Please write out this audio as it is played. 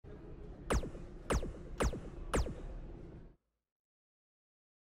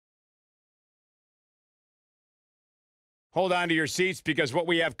Hold on to your seats because what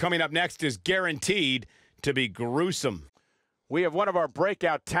we have coming up next is guaranteed to be gruesome. We have one of our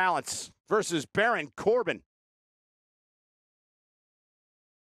breakout talents versus Barron Corban.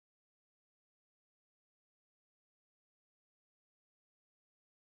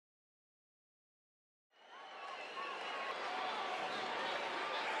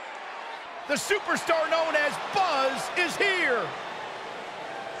 The superstar known as Buzz is here.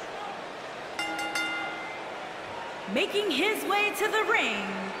 Making his way to the ring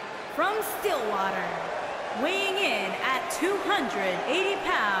from Stillwater, weighing in at 280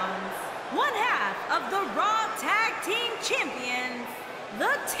 pounds, one half of the Raw Tag Team Champions,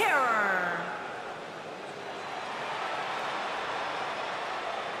 The Terror.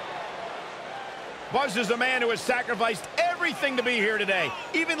 Buzz is a man who has sacrificed everything to be here today,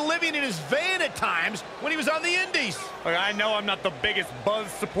 even living in his van at times when he was on the Indies. Look, I know I'm not the biggest Buzz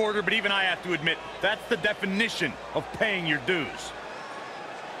supporter, but even I have to admit, that's the definition of paying your dues.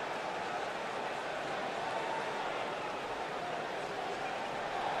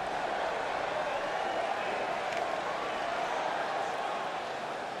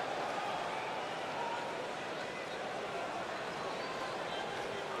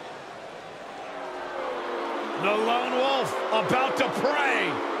 The Lone Wolf about to prey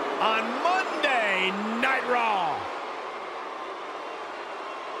on Monday Night Raw.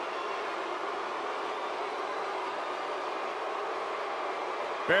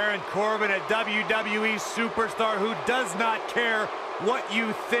 Barron Corban, a WWE superstar who does not care what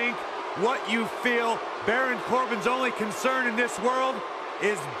you think, what you feel. Barron Corban's only concern in this world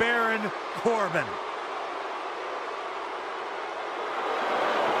is Barron Corban.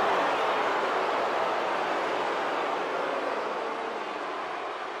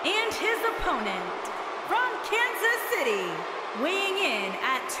 And his opponent from Kansas City, weighing in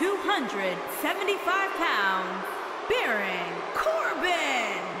at 275 pounds, Barron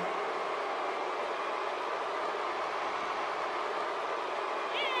Corban.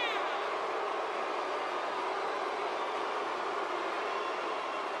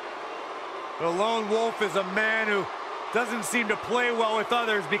 The Lone Wolf is a man who doesn't seem to play well with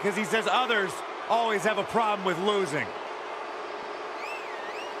others because he says others always have a problem with losing.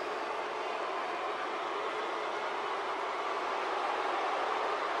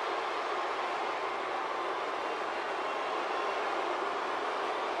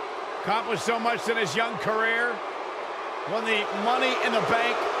 Accomplished so much in his young career. Won the Money in the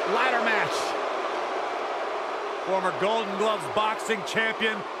Bank ladder match. Former Golden Gloves boxing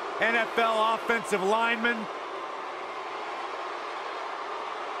champion, NFL offensive lineman.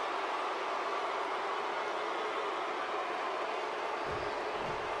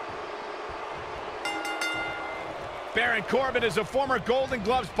 Barron Corban is a former Golden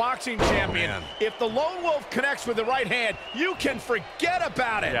Gloves boxing champion. If the Lone Wolf connects with the right hand, you can forget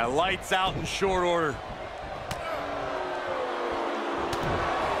about it. Yeah, lights out in short order.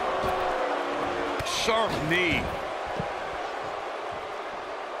 Sharp knee.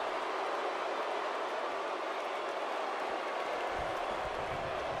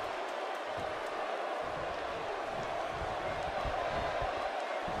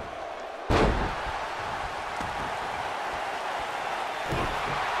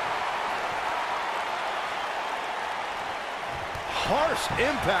 Harsh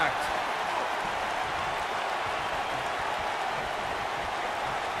impact.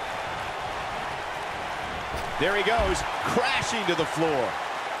 There he goes, crashing to the floor.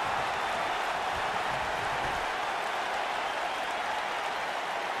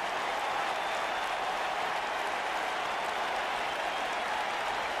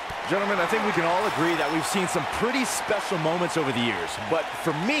 Gentlemen, I think we can all agree that we've seen some pretty special moments over the years. But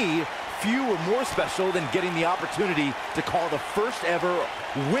for me, few were more special than getting the opportunity to call the first ever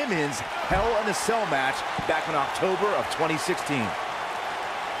women's Hell in a Cell match back in October of 2016.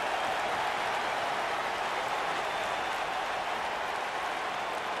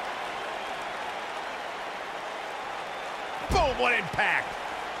 Boom, what impact.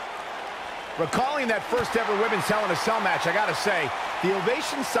 Recalling that first ever women's Hell in a Cell match, I gotta say, the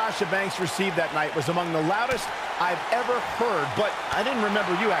ovation Sasha Banks received that night was among the loudest I've ever heard, but I didn't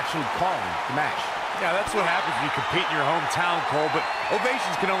remember you actually calling the match. Yeah, that's what happens when you compete in your hometown, Cole, but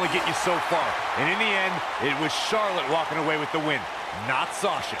ovations can only get you so far. And in the end, it was Charlotte walking away with the win, not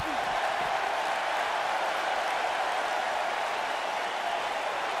Sasha.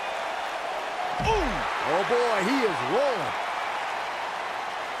 Ooh. Oh boy, he is rolling.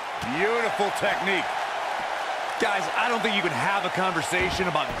 Beautiful technique. Guys, I don't think you can have a conversation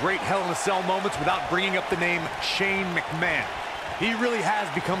about great Hell in a Cell moments without bringing up the name Shane McMahon. He really has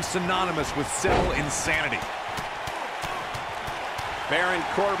become synonymous with cell insanity. Barron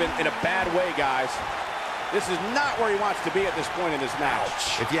Corban in a bad way, guys. This is not where he wants to be at this point in this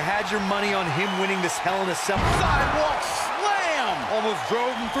match. If you had your money on him winning this Hell in a Cell, Sidewalk slam! almost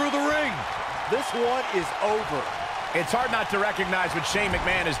drove him through the ring. This one is over. It's hard not to recognize what Shane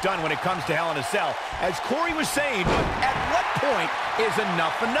McMahon has done when it comes to Hell in a Cell. As Corey was saying, at what point is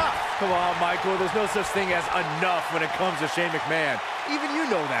enough enough? Come on, Michael. There's no such thing as enough when it comes to Shane McMahon. Even you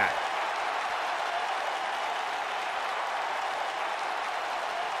know that.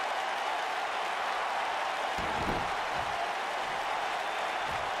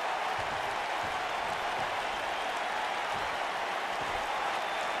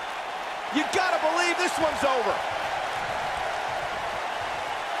 You gotta believe this one's over.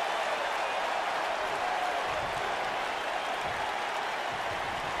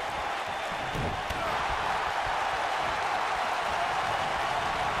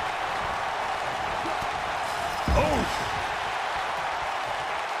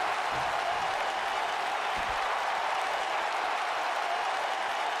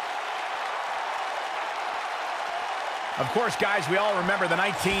 Of course, guys, we all remember the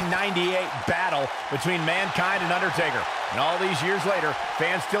 1998 battle between Mankind and Undertaker. And all these years later,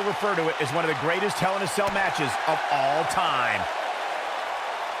 fans still refer to it as one of the greatest Hell in a Cell matches of all time.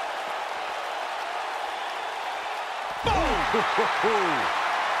 Boom!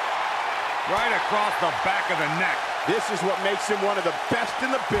 Right across the back of the neck. This is what makes him one of the best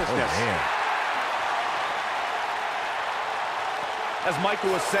in the business. Oh, man. As Michael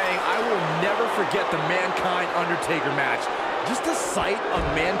was saying, I will never forget the Mankind-Undertaker match. Just the sight of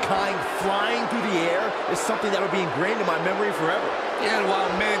Mankind flying through the air is something that will be ingrained in my memory forever. Yeah, and while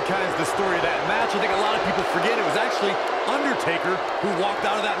Mankind's the story of that match, I think a lot of people forget it was actually Undertaker who walked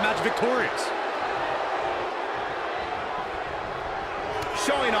out of that match victorious.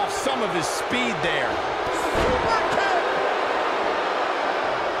 Showing off some of his speed there.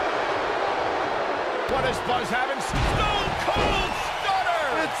 What is Buzz having? Stone Cold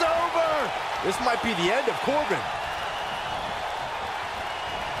Stunner! It's over! This might be the end of Corbin.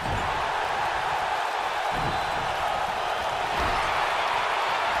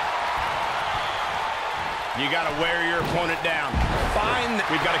 You got to wear your opponent down. Fine.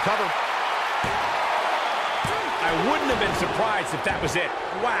 We've got to cover. I wouldn't have been surprised if that was it.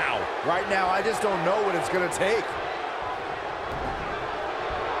 Wow. Right now, I just don't know what it's going to take.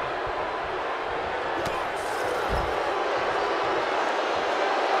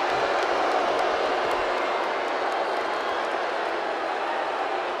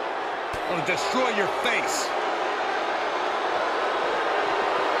 It'll destroy your face.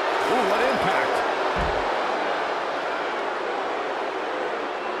 Ooh, what impact.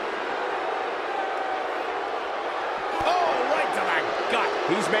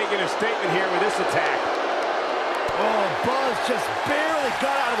 He's making a statement here with this attack. Oh, Buzz just barely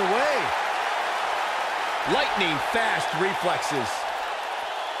got out of the way. Lightning fast reflexes.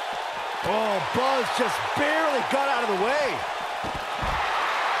 Oh, Buzz just barely got out of the way.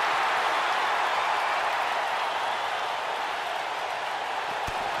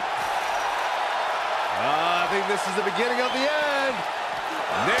 I think this is the beginning of the end.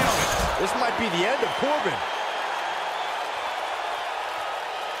 Nailed it. This might be the end of Corbin.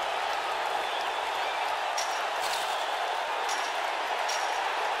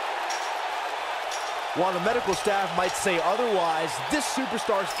 While the medical staff might say otherwise, this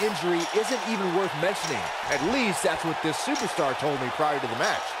superstar's injury isn't even worth mentioning. At least that's what this superstar told me prior to the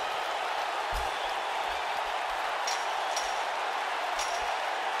match.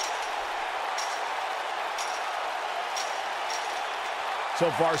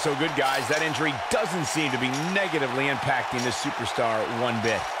 So far, so good, guys. That injury doesn't seem to be negatively impacting this superstar one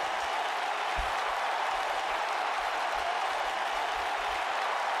bit.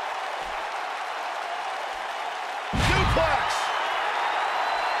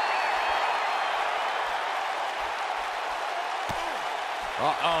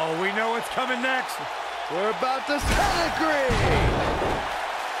 Uh-oh, we know what's coming next. We're about to pedigree!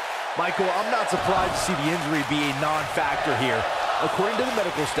 Michael, I'm not surprised to see the injury be a non-factor here. According to the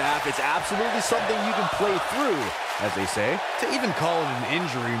medical staff, it's absolutely something you can play through, as they say. To even call it an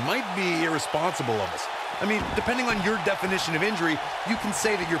injury might be irresponsible of us. I mean, depending on your definition of injury, you can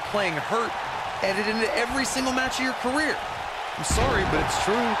say that you're playing hurt, added into every single match of your career. I'm sorry, but it's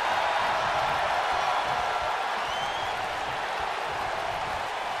true.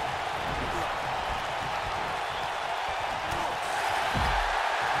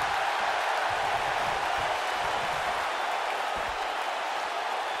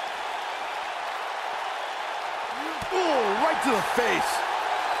 To the face.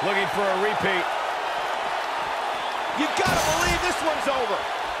 Looking for a repeat. You gotta believe this one's over.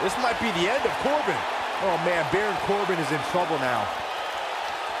 This might be the end of Corbin. Oh man, Baron Corbin is in trouble now.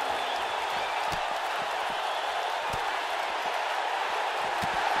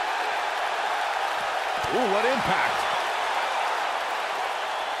 Ooh, what impact.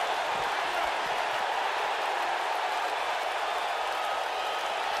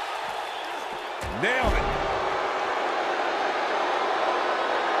 Nailed it.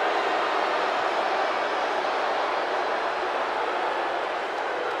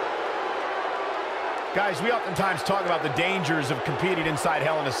 Guys, we oftentimes talk about the dangers of competing inside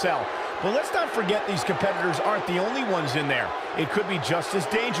Hell in a Cell. But let's not forget these competitors aren't the only ones in there. It could be just as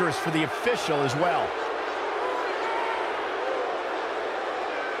dangerous for the official as well.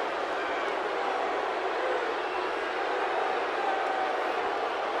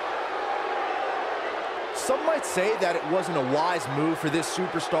 Some might say that it wasn't a wise move for this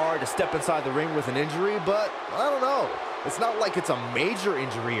superstar to step inside the ring with an injury, but I don't know. It's not like it's a major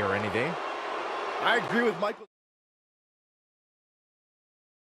injury or anything. I agree with Michael.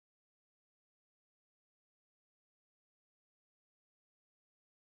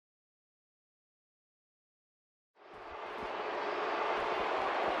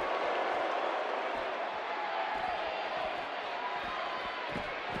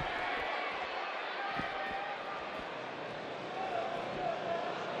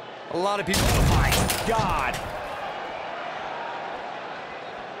 A lot of people. Oh my God.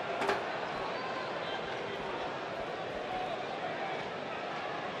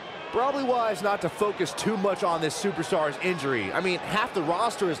 Probably wise not to focus too much on this superstar's injury. I mean, half the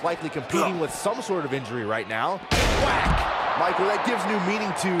roster is likely competing with some sort of injury right now. Whack! Michael, that gives new meaning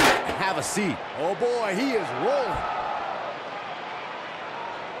to have a seat. Oh boy, he is rolling.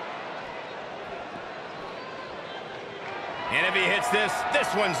 And if he hits this,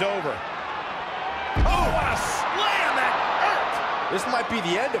 this one's over. Oh, what a slam! That hurt! This might be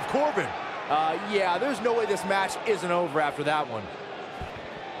the end of Corbin. Yeah, there's no way this match isn't over after that one.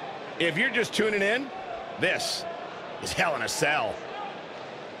 If you're just tuning in, this is Hell in a Cell.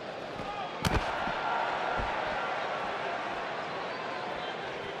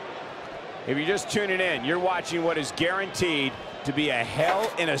 If you're just tuning in, you're watching what is guaranteed to be a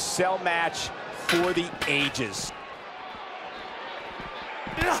Hell in a Cell match for the ages.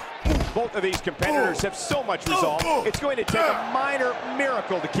 Both of these competitors have so much resolve, it's going to take a minor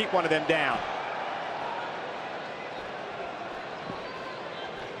miracle to keep one of them down.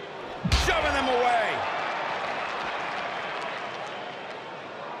 Shoving them away.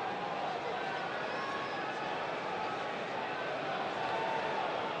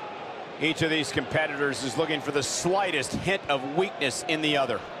 Each of these competitors is looking for the slightest hint of weakness in the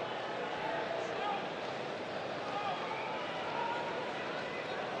other.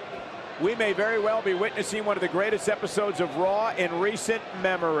 We may very well be witnessing one of the greatest episodes of Raw in recent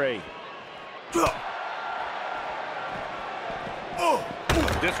memory.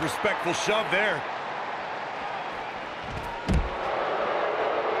 Disrespectful shove there.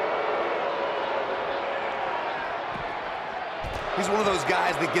 He's one of those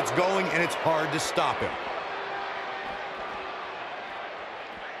guys that gets going and it's hard to stop him.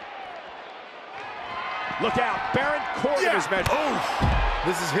 Look out, Barron Corban is measured.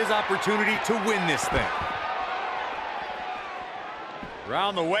 This is his opportunity to win this thing.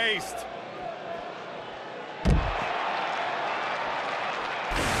 Around the waist.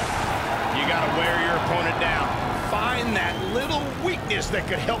 You gotta wear your opponent down. Find that little weakness that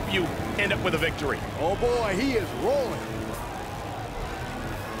could help you end up with a victory. Oh boy, he is rolling.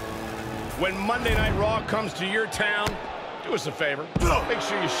 When Monday Night Raw comes to your town, do us a favor. Make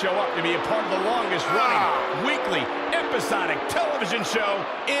sure you show up to be a part of the longest running weekly episodic television show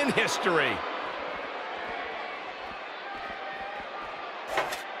in history.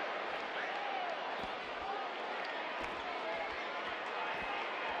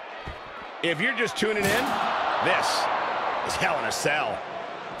 If you're just tuning in, this is Hell in a Cell.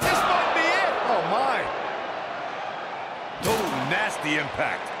 This might be it. Oh my. Oh, nasty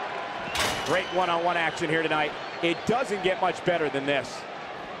impact. Great one-on-one action here tonight. It doesn't get much better than this.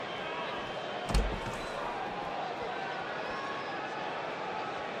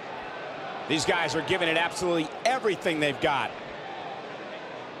 These guys are giving it absolutely everything they've got.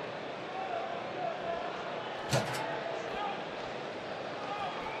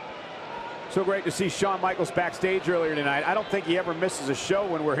 So great to see Shawn Michaels backstage earlier tonight. I don't think he ever misses a show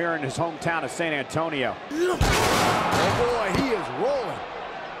when we're here in his hometown of San Antonio. Oh boy, he is rolling.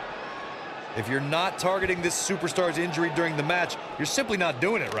 If you're not targeting this superstar's injury during the match, you're simply not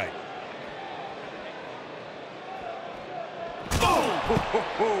doing it right.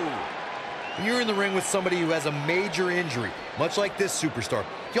 When you're in the ring with somebody who has a major injury, much like this superstar,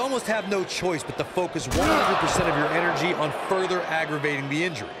 you almost have no choice but to focus 100% of your energy on further aggravating the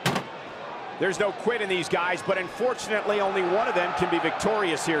injury. There's no quit in these guys, but unfortunately only one of them can be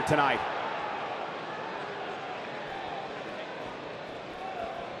victorious here tonight.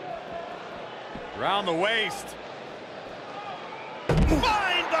 Around the waist.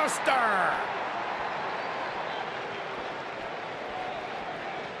 Mindbuster!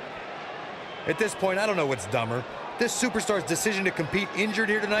 At this point, I don't know what's dumber. This superstar's decision to compete injured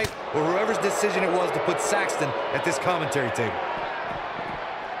here tonight, or whoever's decision it was to put Saxton at this commentary table.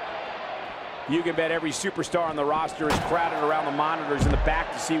 You can bet every superstar on the roster is crowded around the monitors in the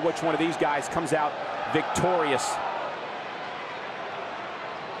back to see which one of these guys comes out victorious.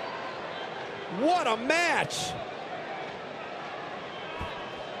 What a match!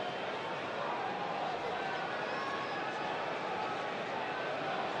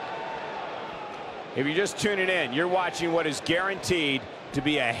 If you're just tuning in, you're watching what is guaranteed to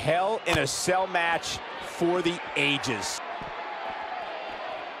be a Hell in a Cell match for the ages.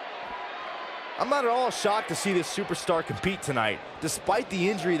 I'm not at all shocked to see this superstar compete tonight, despite the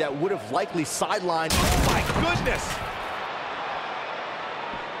injury that would have likely sidelined. Oh my goodness!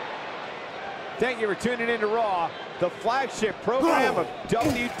 Thank you for tuning in to Raw, the flagship program of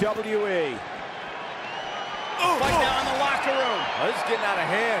WWE. Fight now in the locker room. Oh, this is getting out of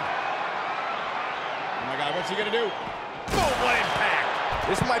hand. Oh my God, what's he gonna do? Boom, what impact!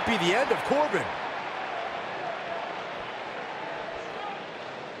 This might be the end of Corbin.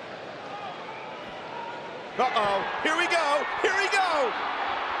 Uh-oh, here we go, here we go!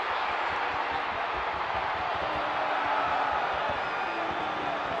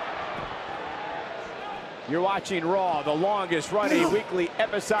 You're watching Raw, the longest running weekly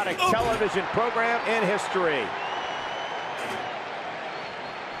episodic television program in history.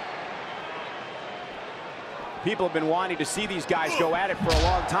 People have been wanting to see these guys go at it for a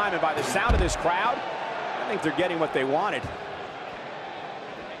long time, and by the sound of this crowd, I think they're getting what they wanted.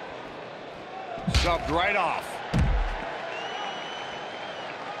 Shoved right off.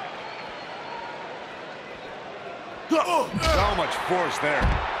 So much force there.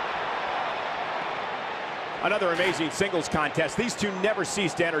 Another amazing singles contest. These two never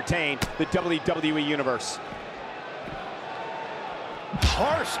cease to entertain the WWE Universe.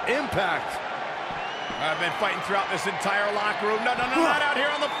 Harsh impact. I've been fighting throughout this entire locker room. No, not out here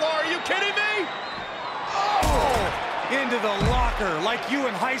on the floor. Are you kidding me? Oh! Into the locker like you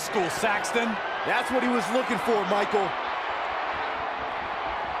in high school, Saxton. That's what he was looking for, Michael.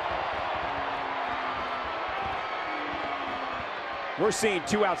 We're seeing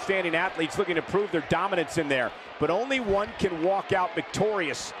two outstanding athletes looking to prove their dominance in there, but only one can walk out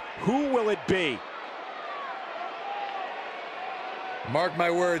victorious. Who will it be? Mark my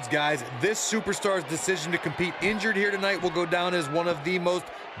words, guys. This superstar's decision to compete injured here tonight will go down as one of the most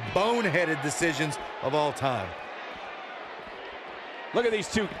boneheaded decisions of all time. Look at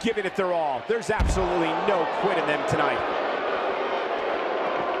these two giving it their all. There's absolutely no quit in them tonight.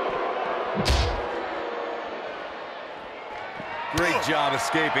 Great job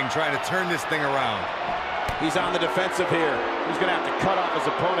escaping, trying to turn this thing around. He's on the defensive here. He's going to have to cut off his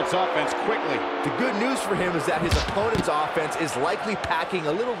opponent's offense quickly. The good news for him is that his opponent's offense is likely packing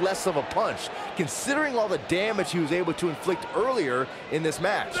a little less of a punch, considering all the damage he was able to inflict earlier in this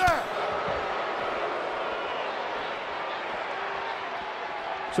match.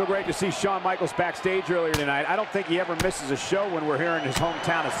 So great to see Shawn Michaels backstage earlier tonight. I don't think he ever misses a show when we're here in his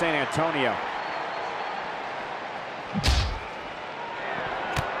hometown of San Antonio.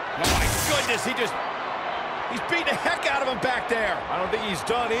 Oh my goodness, he's beating the heck out of him back there. I don't think he's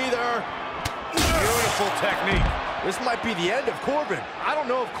done either. Beautiful technique. This might be the end of Corbin. I don't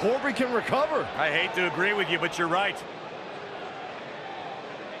know if Corbin can recover. I hate to agree with you, but you're right.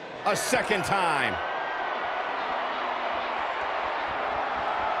 A second time.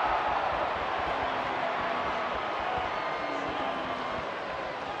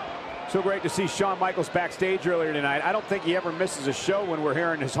 So great to see Shawn Michaels backstage earlier tonight. I don't think he ever misses a show when we're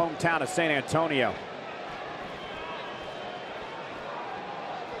here in his hometown of San Antonio.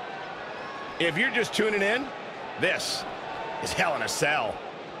 If you're just tuning in, this is Hell in a Cell.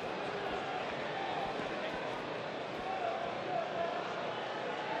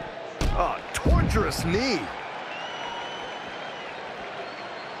 Oh, torturous knee.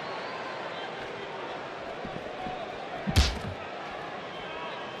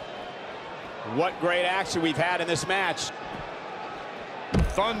 What great action we've had in this match.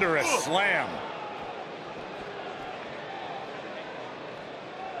 Thunderous slam.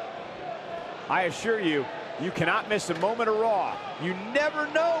 I assure you, You cannot miss a moment of Raw. You never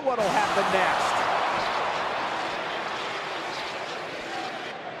know what'll happen next.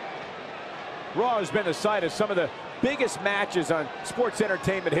 Raw has been the site of some of the biggest matches on sports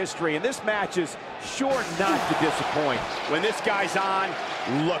entertainment history, and this match is sure not to disappoint. When this guy's on,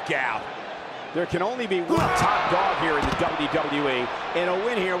 look out. There can only be one top dog here in the WWE, and a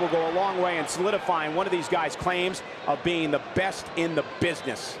win here will go a long way in solidifying one of these guys' claims of being the best in the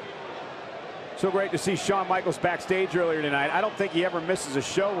business. So great to see Shawn Michaels backstage earlier tonight. I don't think he ever misses a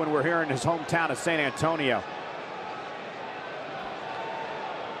show when we're here in his hometown of San Antonio.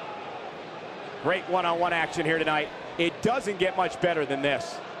 Great one-on-one action here tonight. It doesn't get much better than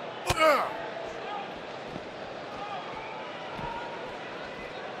this.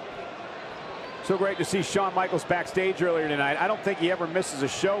 So great to see Shawn Michaels backstage earlier tonight. I don't think he ever misses a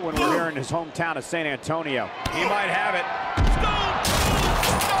show when we're here in his hometown of San Antonio. He might have it.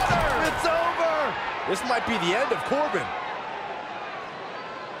 It's over! This might be the end of Corbin.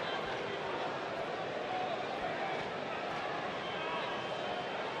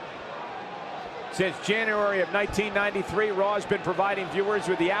 Since January of 1993, Raw has been providing viewers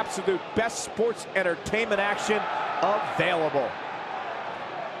with the absolute best sports entertainment action available.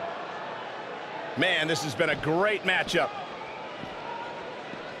 Man, this has been a great matchup.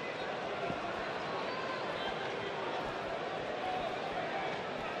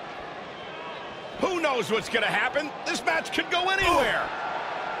 Who knows what's going to happen? This match could go anywhere.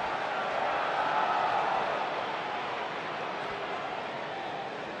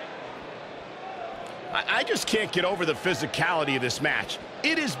 I just can't get over the physicality of this match.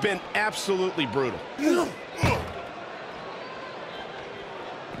 It has been absolutely brutal.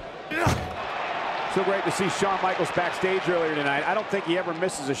 So great to see Shawn Michaels backstage earlier tonight. I don't think he ever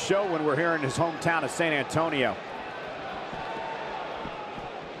misses a show when we're here in his hometown of San Antonio.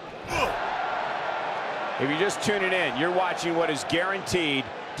 If you're just tuning in, you're watching what is guaranteed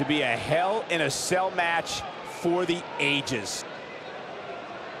to be a Hell in a Cell match for the ages.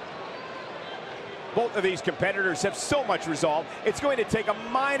 Both of these competitors have so much resolve, it's going to take a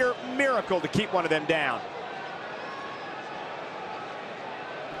minor miracle to keep one of them down.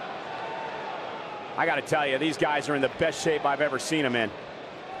 I got to tell you, these guys are in the best shape I've ever seen them in.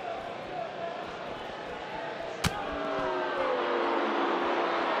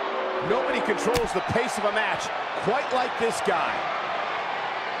 Nobody controls the pace of a match quite like this guy.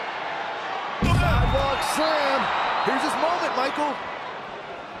 Sidewalk slam. Here's his moment, Michael.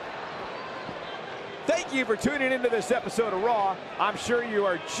 Thank you for tuning into this episode of Raw. I'm sure you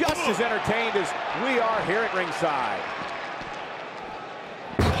are just as entertained as we are here at ringside.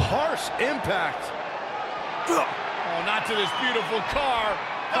 Harsh impact. Oh, not to this beautiful car.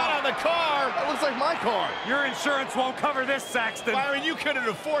 Not on the car. That looks like my car. Your insurance won't cover this, Saxton. Byron, you couldn't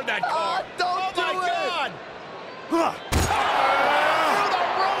afford that car. Don't do my it. God. Through the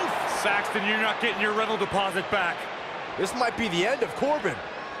roof. Saxton, you're not getting your rental deposit back. This might be the end of Corbin.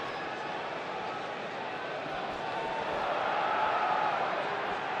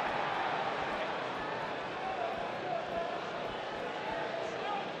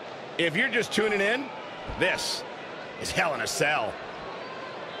 If you're just tuning in, this is Hell in a Cell.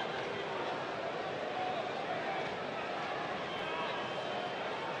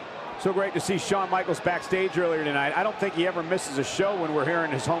 So great to see Shawn Michaels backstage earlier tonight. I don't think he ever misses a show when we're here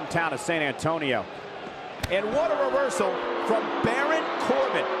in his hometown of San Antonio. And what a reversal from Barron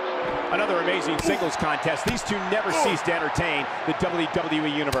Corban. Another amazing singles contest. These two never cease to entertain the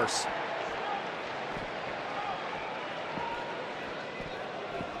WWE Universe.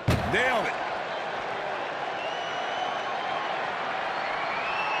 Nailed it.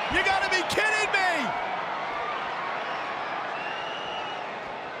 You gotta be kidding me!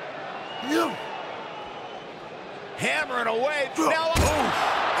 Hammering away. Now,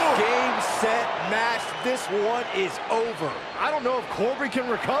 Game, set, match. This one is over. I don't know if Corbin can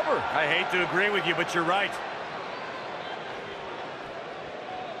recover. I hate to agree with you, but you're right.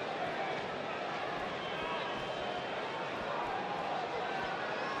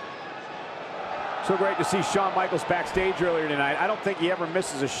 So great to see Shawn Michaels backstage earlier tonight. I don't think he ever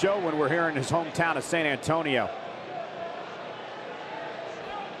misses a show when we're here in his hometown of San Antonio.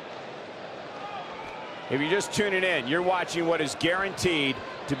 If you're just tuning in, you're watching what is guaranteed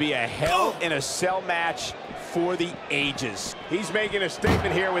to be a Hell in a Cell match for the ages. He's making a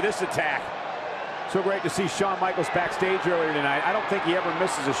statement here with this attack. So great to see Shawn Michaels backstage earlier tonight. I don't think he ever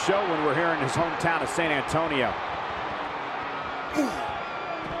misses a show when we're here in his hometown of San Antonio.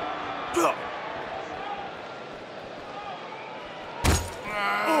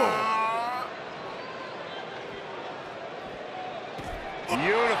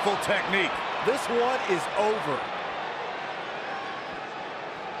 Beautiful technique. This one is over.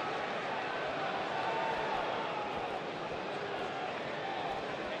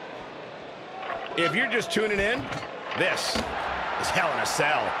 If you're just tuning in, this is Hell in a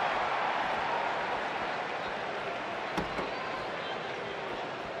Cell.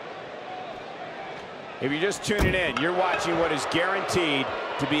 If you're just tuning in, you're watching what is guaranteed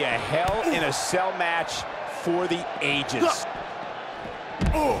to be a Hell in a Cell match for the ages.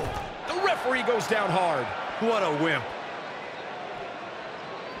 Oh, the referee goes down hard. What a wimp.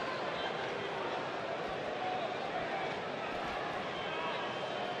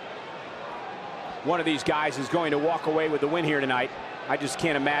 One of these guys is going to walk away with the win here tonight. I just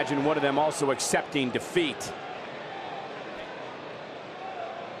can't imagine one of them also accepting defeat.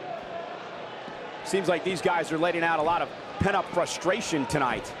 Seems like these guys are letting out a lot of pent-up frustration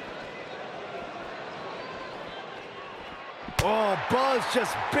tonight. Oh, Buzz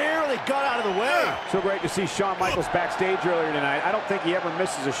just barely got out of the way. So great to see Shawn Michaels backstage earlier tonight. I don't think he ever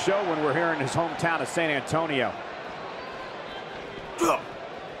misses a show when we're here in his hometown of San Antonio.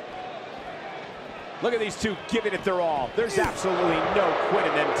 Look at these two giving it their all. There's absolutely no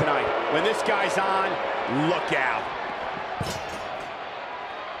quitting them tonight. When this guy's on, look out.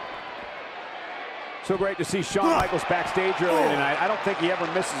 So great to see Shawn Michaels backstage earlier tonight. I don't think he ever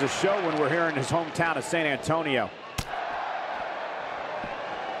misses a show when we're here in his hometown of San Antonio.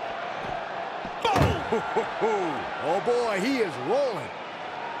 Oh boy, he is rolling.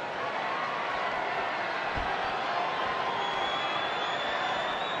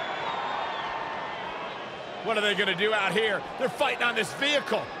 What are they going to do out here? They're fighting on this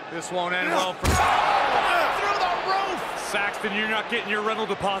vehicle. This won't end well for... Through the roof! Saxton, you're not getting your rental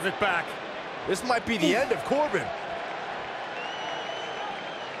deposit back. This might be the end of Corbin.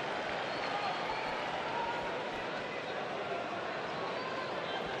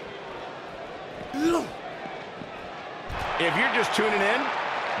 If you're just tuning in,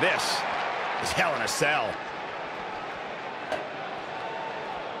 this is Hell in a Cell.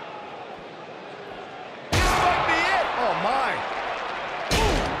 This might be it. Oh my.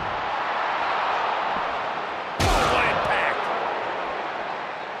 Oh, what impact.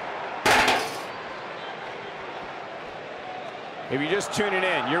 If you're just tuning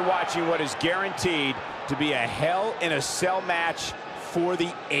in, you're watching what is guaranteed to be a Hell in a Cell match for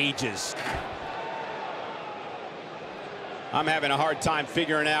the ages. I'm having a hard time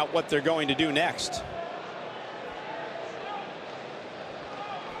figuring out what they're going to do next.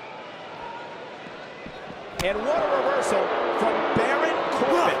 And what a reversal from Barron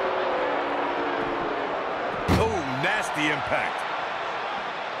Corban. Oh, nasty impact.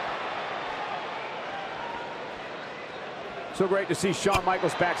 So great to see Shawn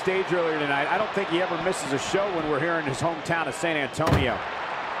Michaels backstage earlier tonight. I don't think he ever misses a show when we're here in his hometown of San Antonio.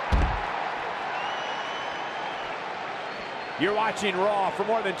 You're watching Raw. For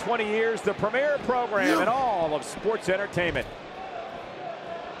more than 20 years, the premier program in all of sports entertainment.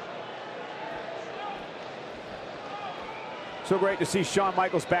 So great to see Shawn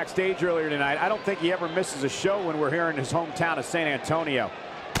Michaels backstage earlier tonight. I don't think he ever misses a show when we're here in his hometown of San Antonio.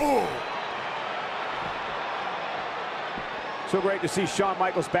 So great to see Shawn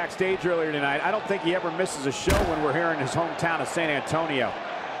Michaels backstage earlier tonight. I don't think he ever misses a show when we're here in his hometown of San Antonio.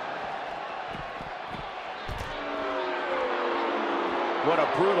 What a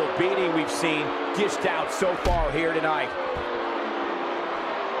brutal beating we've seen dished out so far here tonight.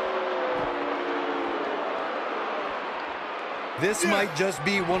 This might just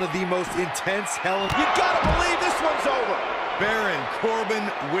be one of the most intense Hell... You gotta believe this one's over. Baron Corbin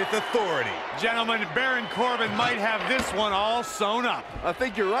with authority. Gentlemen, Baron Corbin might have this one all sewn up. I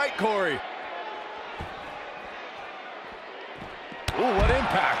think you're right, Corey. Ooh, what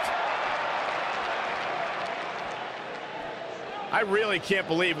impact. I really can't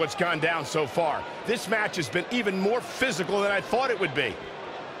believe what's gone down so far. This match has been even more physical than I thought it would be.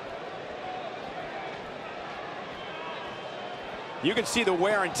 You can see the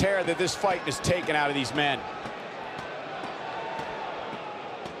wear and tear that this fight has taken out of these men.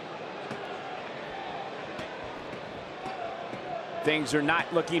 Things are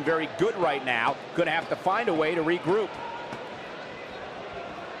not looking very good right now. Gonna have to find a way to regroup.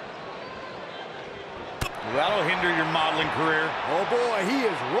 That'll hinder your modeling career. Oh boy, he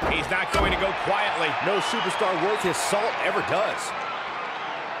is... He's not going to go quietly. No superstar worth his salt ever does.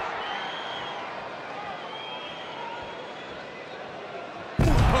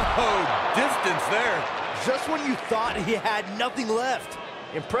 Oh, distance there. Just when you thought he had nothing left.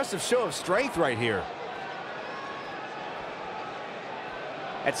 Impressive show of strength right here.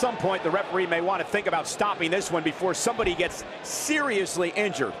 At some point, the referee may want to think about stopping this one before somebody gets seriously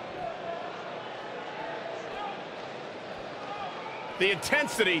injured. The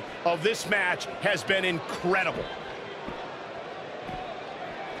intensity of this match has been incredible.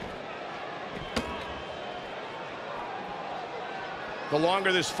 The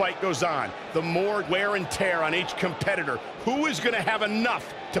longer this fight goes on, the more wear and tear on each competitor. Who is going to have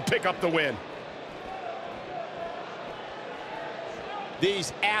enough to pick up the win?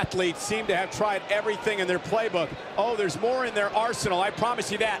 These athletes seem to have tried everything in their playbook. Oh, there's more in their arsenal, I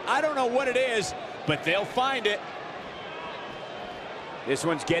promise you that. I don't know what it is, but they'll find it. This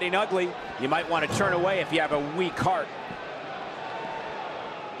one's getting ugly. You might want to turn away if you have a weak heart.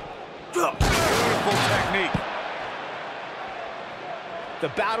 Beautiful technique. The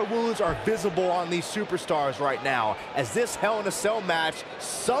battle wounds are visible on these superstars right now as this Hell in a Cell match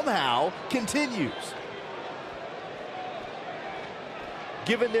somehow continues.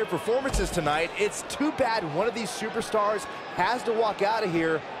 Given their performances tonight, it's too bad one of these superstars has to walk out of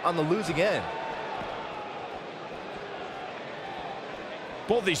here on the losing end.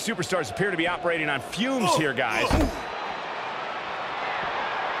 Both these superstars appear to be operating on fumes here, guys.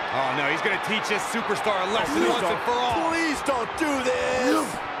 Oh, no, he's going to teach this superstar a lesson once and for all. Please don't do this!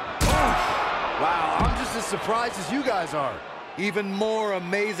 Wow, I'm just as surprised as you guys are. Even more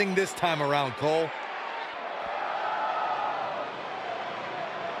amazing this time around, Cole.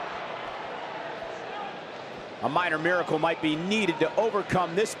 A minor miracle might be needed to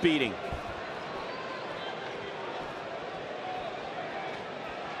overcome this beating.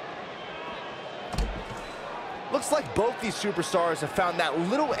 Looks like both these superstars have found that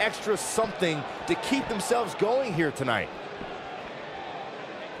little extra something to keep themselves going here tonight.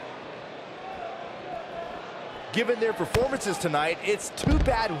 Given their performances tonight, it's too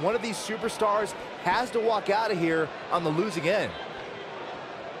bad one of these superstars has to walk out of here on the losing end.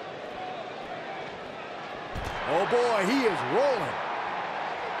 Oh boy, he is rolling.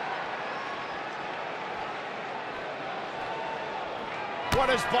 What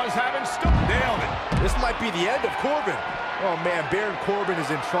does Buzz have in store? Nailed it. This might be the end of Corbin. Oh man, Barron Corban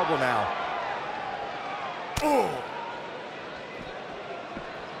is in trouble now. Oh.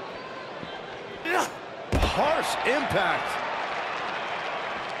 Harsh impact.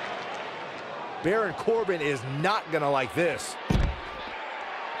 Barron Corban is not gonna like this.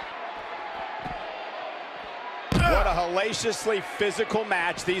 What a hellaciously physical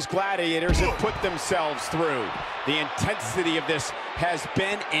match these gladiators have put themselves through. The intensity of this has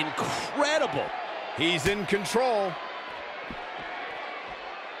been incredible. He's in control.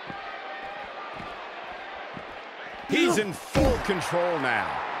 He's in full control now.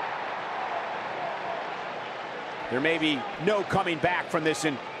 There may be no coming back from this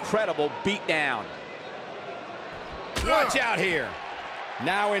incredible beatdown. Watch out here.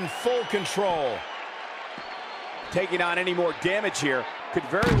 Now in full control. Taking on any more damage here could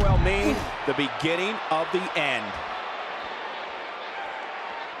very well mean the beginning of the end.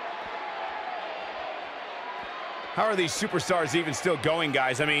 How are these superstars even still going,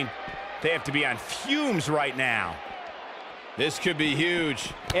 guys? I mean, they have to be on fumes right now. This could be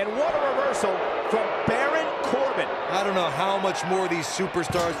huge. And what a reversal from Barron Corban. I don't know how much more these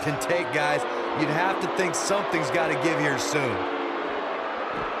superstars can take, guys. You'd have to think something's got to give here soon.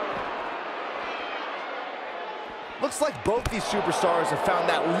 Looks like both these superstars have found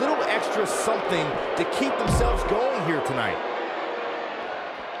that little extra something to keep themselves going here tonight.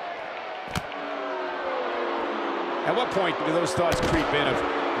 At what point do those thoughts creep in of,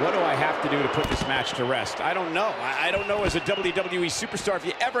 what do I have to do to put this match to rest? I don't know. I don't know as a WWE superstar if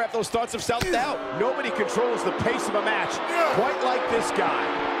you ever have those thoughts of self-doubt. Nobody controls the pace of a match quite like this guy.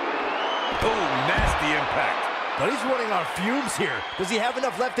 Oh, nasty impact. But he's running on fumes here. Does he have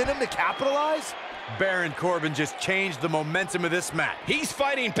enough left in him to capitalize? Baron Corbin just changed the momentum of this match. He's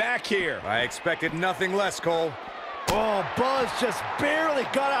fighting back here. I expected nothing less, Cole. Oh, Buzz just barely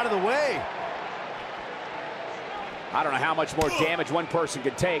got out of the way. I don't know how much more damage one person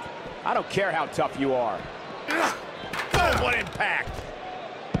could take. I don't care how tough you are. Oh, what impact.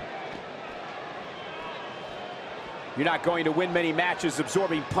 You're not going to win many matches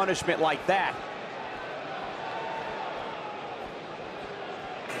absorbing punishment like that.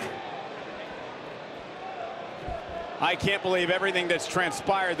 I can't believe everything that's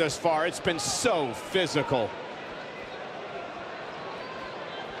transpired thus far. It's been so physical.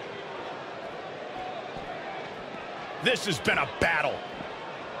 This has been a battle.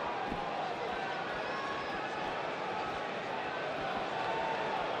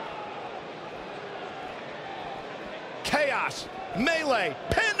 Chaos, melee,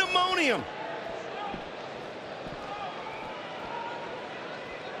 pandemonium.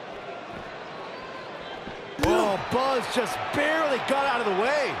 Oh, Buzz just barely got out of the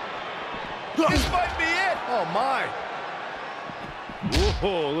way. This might be it. Oh, my.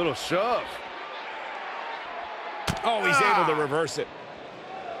 Whoa, a little shove. Oh, he's able to reverse it.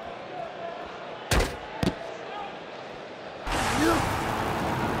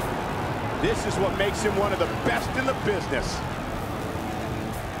 This is what makes him one of the best in the business.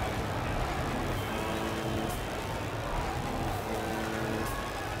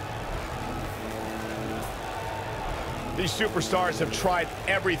 These superstars have tried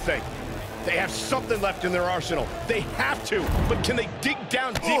everything. They have something left in their arsenal. They have to, but can they dig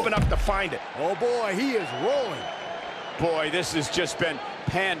down deep enough to find it? Oh boy, he is rolling. Boy, this has just been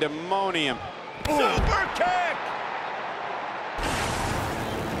pandemonium. Super kick!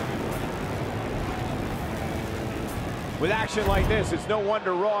 With action like this, it's no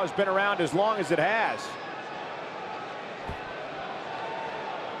wonder Raw has been around as long as it has.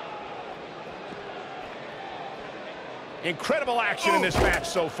 Incredible action in this match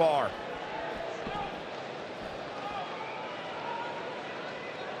so far.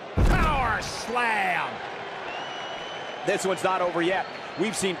 Power slam! This one's not over yet.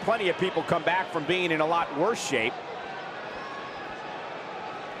 We've seen plenty of people come back from being in a lot worse shape.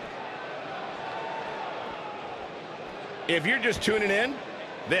 If you're just tuning in,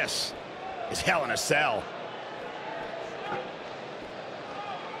 this is Hell in a Cell.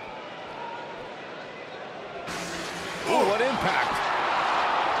 Oh, what impact!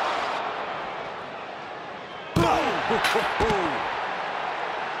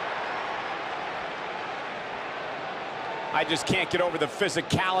 I just can't get over the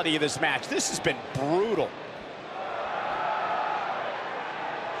physicality of this match. This has been brutal.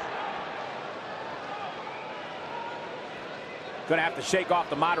 Gonna have to shake off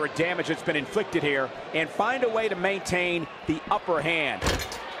the moderate damage that's been inflicted here and find a way to maintain the upper hand.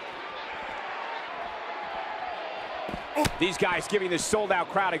 These guys giving this sold-out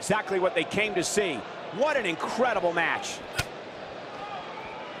crowd exactly what they came to see. What an incredible match.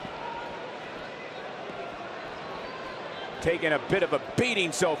 Taking a bit of a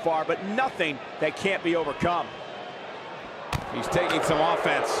beating so far, but nothing that can't be overcome. He's taking some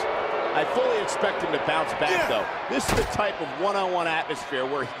offense. I fully expect him to bounce back, though. This is the type of one-on-one atmosphere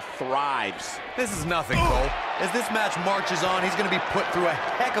where he thrives. This is nothing, Cole. As this match marches on, he's going to be put through a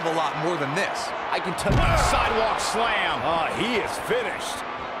heck of a lot more than this. I can tell you. Sidewalk slam. Oh, he is finished.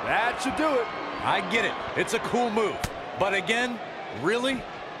 That should do it. I get it. It's a cool move. But again, really?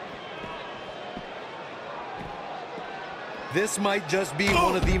 This might just be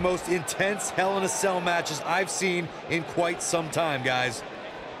one of the most intense Hell in a Cell matches I've seen in quite some time, guys.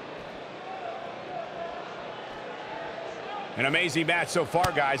 An amazing match so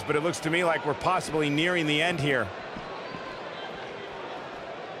far, guys, but it looks to me like we're possibly nearing the end here.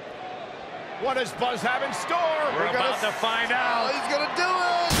 What does Buzz have in store? We're about to find out. Oh, he's gonna do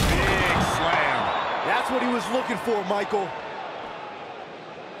it! Big slam. That's what he was looking for, Michael.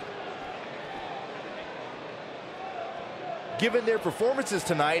 Given their performances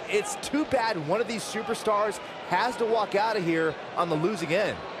tonight, it's too bad one of these superstars has to walk out of here on the losing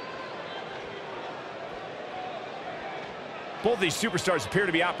end. Both these superstars appear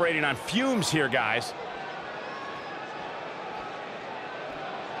to be operating on fumes here, guys.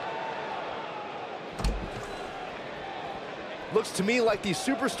 Looks to me like these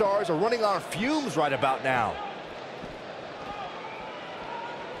superstars are running on fumes right about now.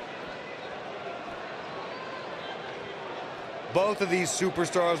 Both of these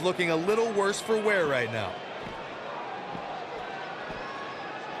superstars looking a little worse for wear right now.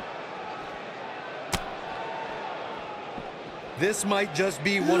 This might just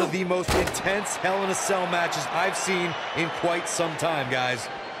be one of the most intense Hell in a Cell matches I've seen in quite some time, guys.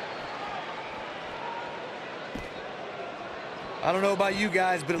 I don't know about you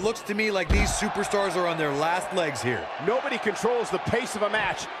guys, but it looks to me like these superstars are on their last legs here. Nobody controls the pace of a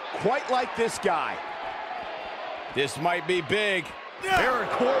match quite like this guy. This might be big. Barron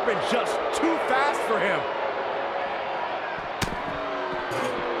Corban just too fast for him.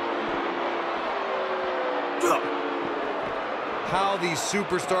 How these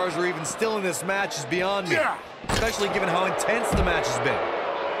superstars are even still in this match is beyond me, especially given how intense the match has been.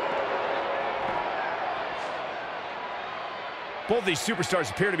 Both these superstars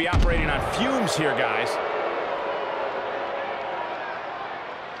appear to be operating on fumes here, guys.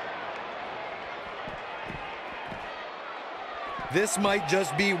 This might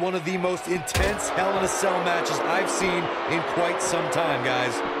just be one of the most intense Hell in a Cell matches I've seen in quite some time,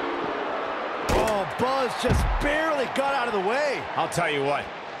 guys. Oh, Buzz just barely got out of the way. I'll tell you what,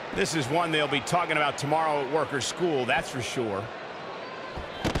 this is one they'll be talking about tomorrow at work or school, that's for sure.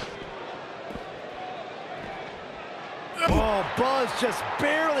 Oh, Buzz just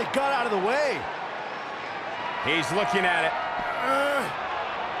barely got out of the way. He's looking at it.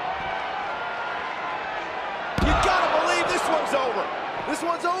 You gotta believe this one's over. This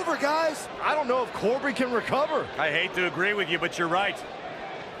one's over, guys. I don't know if Corbin can recover. I hate to agree with you, but you're right.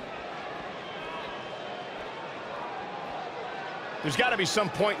 There's got to be some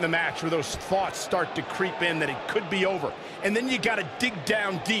point in the match where those thoughts start to creep in that it could be over. And then you got to dig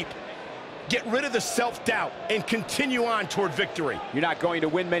down deep. Get rid of the self-doubt and continue on toward victory. You're not going to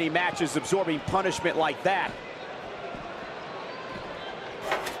win many matches absorbing punishment like that.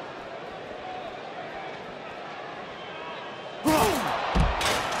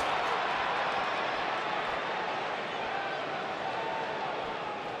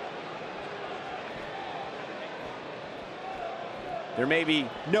 There may be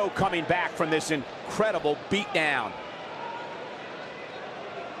no coming back from this incredible beatdown.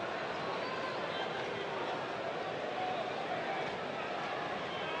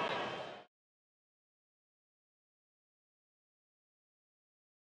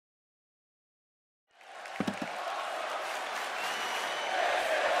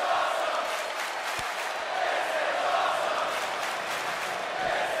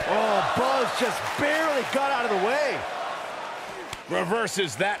 Oh, Buzz just barely got out of the way.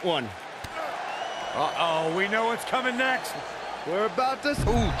 Reverses that one. Uh-oh, we know what's coming next. We're about to...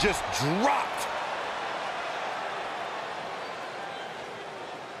 Ooh, just dropped.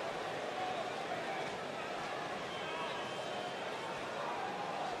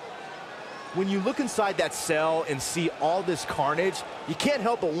 When you look inside that cell and see all this carnage, you can't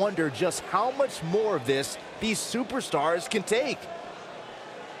help but wonder just how much more of this these superstars can take.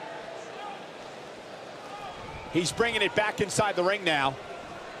 He's bringing it back inside the ring now.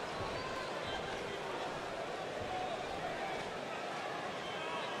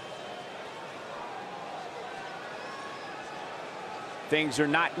 Things are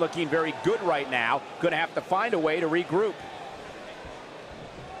not looking very good right now. Going to have to find a way to regroup.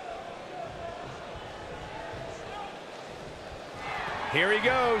 Here he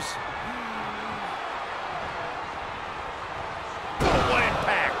goes. Oh, what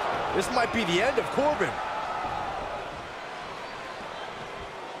impact. This might be the end of Corbin.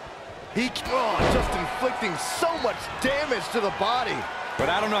 Just inflicting so much damage to the body. But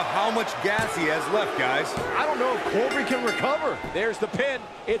I don't know how much gas he has left, guys. I don't know if Corbin can recover. There's the pin.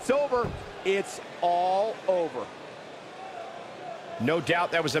 It's over. It's all over. No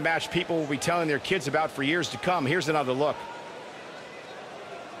doubt that was a match people will be telling their kids about for years to come. Here's another look.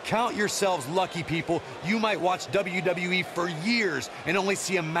 Count yourselves lucky, people. You might watch WWE for years and only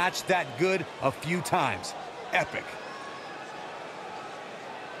see a match that good a few times. Epic.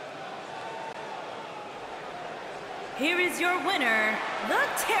 Here is your winner, The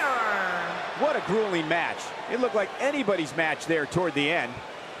Terror. What a grueling match. It looked like anybody's match there toward the end.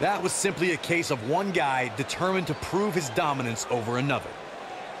 That was simply a case of one guy determined to prove his dominance over another.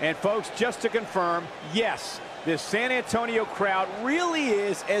 And folks, just to confirm, yes, this San Antonio crowd really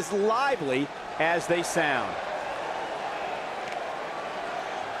is as lively as they sound.